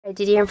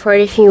Today I'm for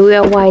the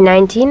VIVO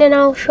Y19 and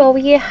I'll show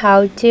you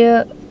how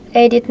to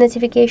edit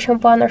notification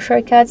panel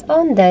shortcuts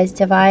on this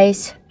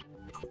device.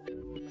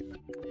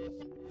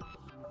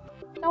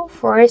 So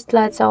first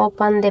let's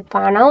open the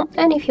panel,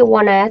 and if you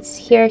want to add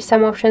here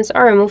some options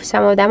or remove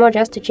some of them or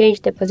just to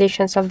change the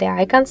positions of the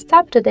icons,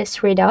 tap to these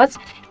three dots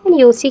and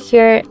you'll see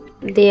here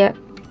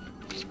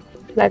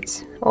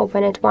let's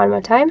open it one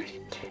more time,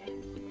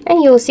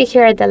 and you'll see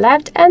here at the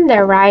left and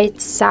the right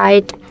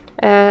side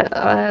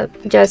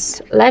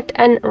just left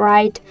and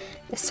right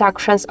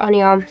sections on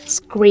your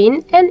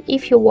screen. And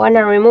if you want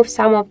to remove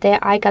some of the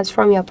icons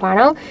from your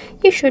panel,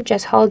 you should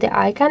just hold the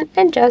icon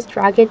and just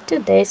drag it to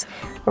this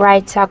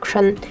right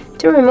section.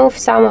 To remove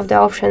some of the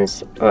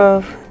options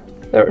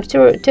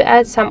to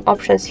add some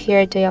options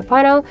here to your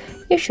panel,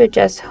 you should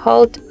just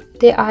hold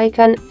the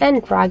icon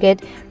and drag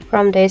it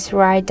from this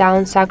right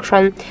down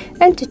section.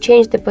 And to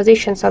change the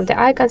positions of the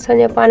icons on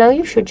your panel,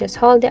 you should just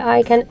hold the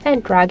icon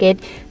and drag it.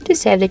 To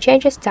save the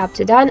changes, tap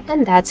to done,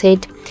 and that's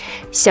it.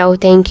 So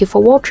thank you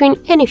for watching,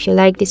 and if you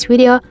like this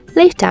video,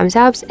 leave thumbs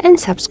up and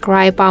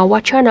subscribe our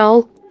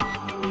channel.